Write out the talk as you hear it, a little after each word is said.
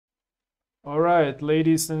All right,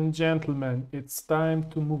 ladies and gentlemen, it's time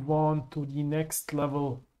to move on to the next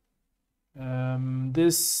level.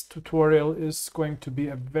 This tutorial is going to be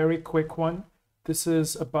a very quick one. This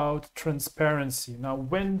is about transparency. Now,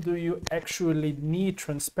 when do you actually need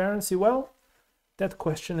transparency? Well, that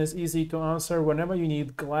question is easy to answer. Whenever you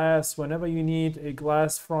need glass, whenever you need a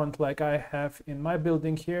glass front like I have in my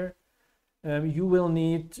building here, you will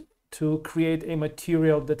need to create a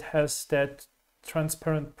material that has that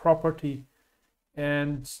transparent property.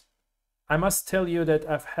 And I must tell you that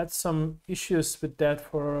I've had some issues with that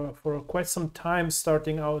for quite some time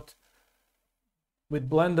starting out with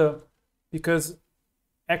Blender, because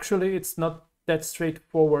actually it's not that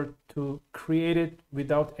straightforward to create it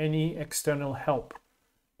without any external help.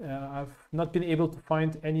 I've not been able to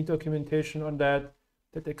find any documentation on that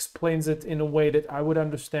explains it in a way that I would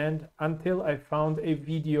understand until I found a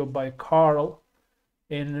video by Carl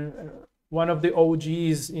in one of the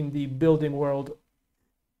OGs in the building world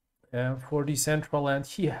for Decentraland.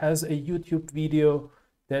 He has a YouTube video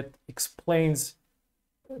that explains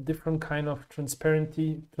different kind of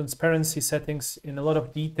transparency settings in a lot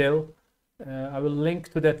of detail. I will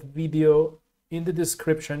link to that video in the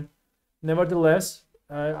description. Nevertheless,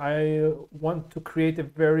 I want to create a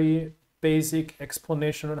very basic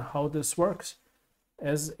explanation on how this works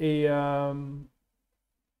as a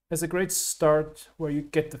great start where you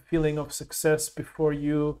get the feeling of success before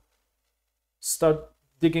you start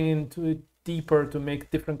digging into it deeper to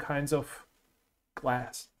make different kinds of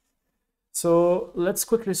glass. So let's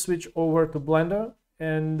quickly switch over to Blender.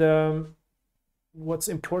 And what's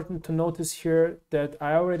important to notice here that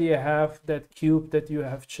I already have that cube that you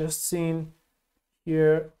have just seen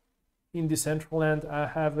here in Decentraland. I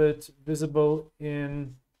have it visible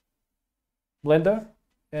in Blender,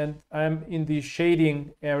 and I'm in the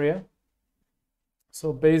shading area.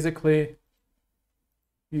 So basically,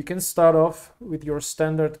 you can start off with your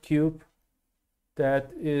standard cube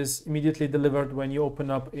that is immediately delivered when you open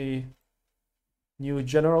up a new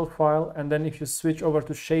general file. And then if you switch over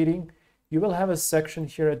to shading, you will have a section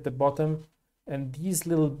here at the bottom, and these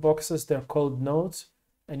little boxes, they're called nodes,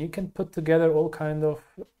 and you can put together all kind of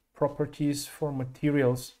properties for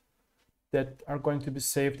materials that are going to be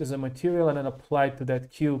saved as a material and then applied to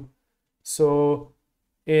that cube. So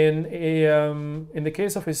in the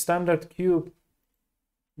case of a standard cube,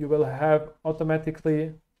 you will have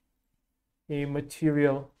automatically a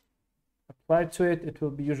material applied to it. It will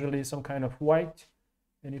be usually some kind of white.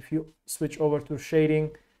 And if you switch over to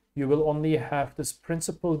shading, you will only have this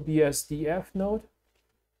principal BSDF node,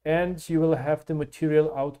 and you will have the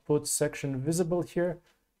material output section visible here,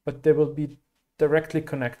 but they will be directly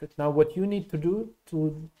connected. Now, what you need to do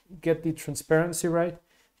to get the transparency right,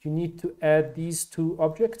 you need to add these two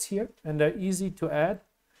objects here, and they're easy to add.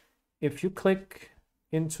 If you click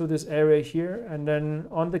into this area here, and then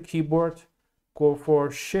on the keyboard, go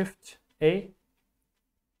for Shift A,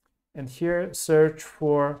 and here search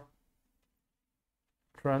for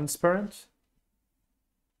transparent,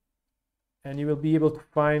 and you will be able to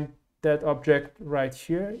find that object right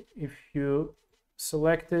here. If you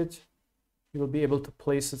select it, you will be able to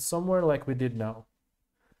place it somewhere like we did now.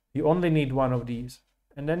 You only need one of these.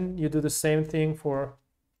 And then you do the same thing for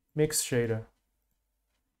mix shader.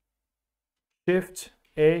 Shift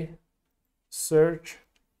A, search,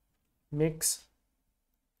 mix,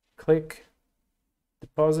 click,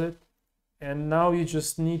 deposit, and now you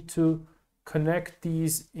just need to connect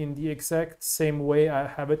these in the exact same way I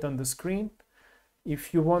have it on the screen.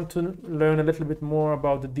 If you want to learn a little bit more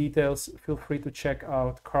about the details, feel free to check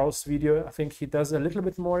out Carl's video. I think he does a little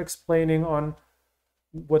bit more explaining on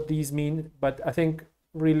what these mean, but I think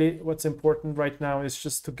really what's important right now is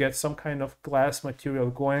just to get some kind of glass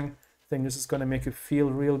material going. I think this is going to make you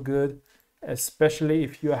feel real good, especially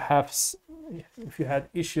if you had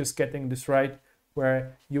issues getting this right,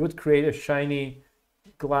 where you would create a shiny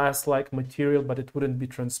glass-like material, but it wouldn't be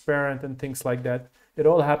transparent and things like that. It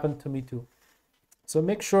all happened to me too. So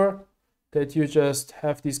make sure that you just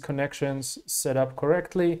have these connections set up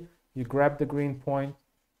correctly. You grab the green point,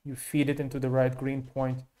 you feed it into the right green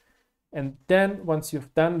point. And then once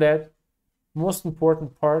you've done that, most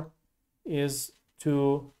important part is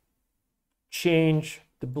to change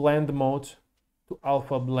the blend mode to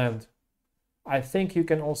alpha blend. I think you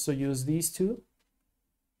can also use these two,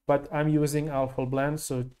 but I'm using alpha blend,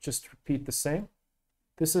 so just repeat the same.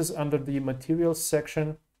 This is under the materials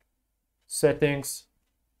section, settings,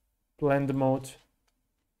 blend mode,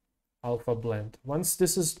 alpha blend. Once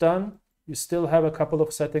this is done, you still have a couple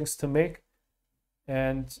of settings to make,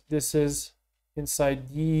 and this is inside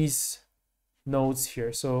these nodes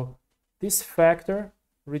here. So this factor,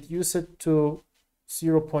 reduce it to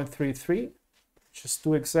 0.33. Just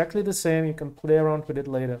do exactly the same. You can play around with it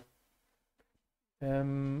later.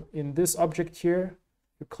 In this object here,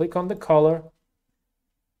 you click on the color.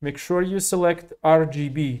 Make sure you select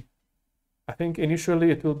RGB. I think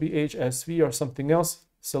initially it will be HSV or something else.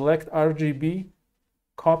 Select RGB.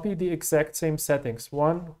 Copy the exact same settings.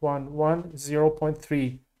 1, 1, 1,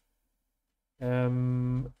 0.3.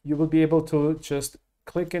 You will be able to just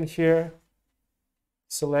click in here,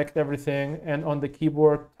 select everything, and on the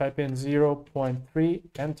keyboard type in 0.3,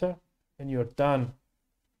 enter, and you're done.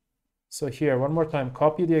 So here, one more time,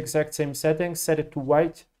 copy the exact same settings, set it to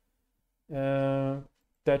white.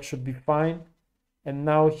 That should be fine. And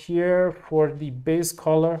now here for the base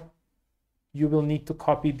color, you will need to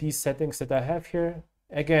copy these settings that I have here.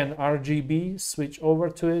 Again, RGB, switch over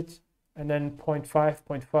to it, and then 0.5,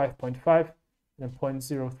 0.5, 0.5, and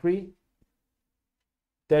 0.03.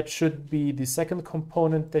 That should be the second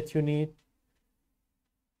component that you need.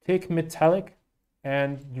 Take metallic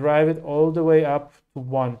and drive it all the way up to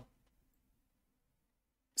 1.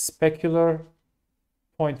 Specular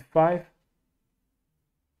 0.5.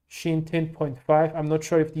 Sheen tint 0.5. I'm not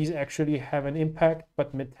sure if these actually have an impact,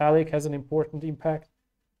 but metallic has an important impact.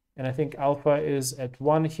 And I think alpha is at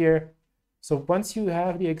 1 here. So once you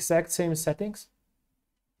have the exact same settings,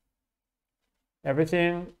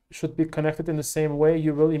 everything should be connected in the same way.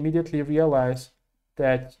 You will immediately realize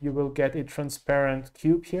that you will get a transparent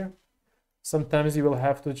cube here. Sometimes you will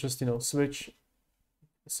have to just, switch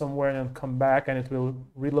somewhere and come back and it will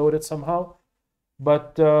reload it somehow.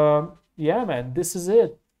 But yeah, man, this is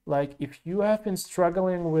it. Like, if you have been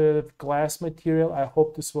struggling with glass material, I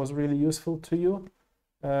hope this was really useful to you.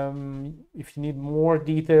 If you need more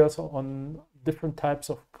details on different types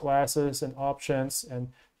of glasses and options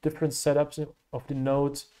and different setups of the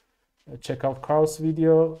nodes, check out Carl's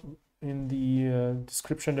video. In the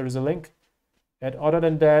description there is a link. And other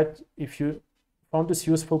than that, if you found this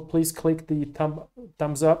useful, please click the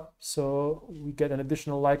thumbs up so we get an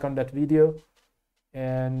additional like on that video,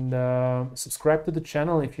 and subscribe to the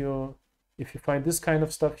channel if you find this kind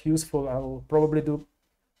of stuff useful. I will probably do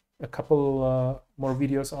a couple more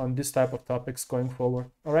videos on this type of topics going forward.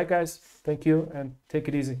 All right, guys, thank you and take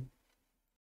it easy.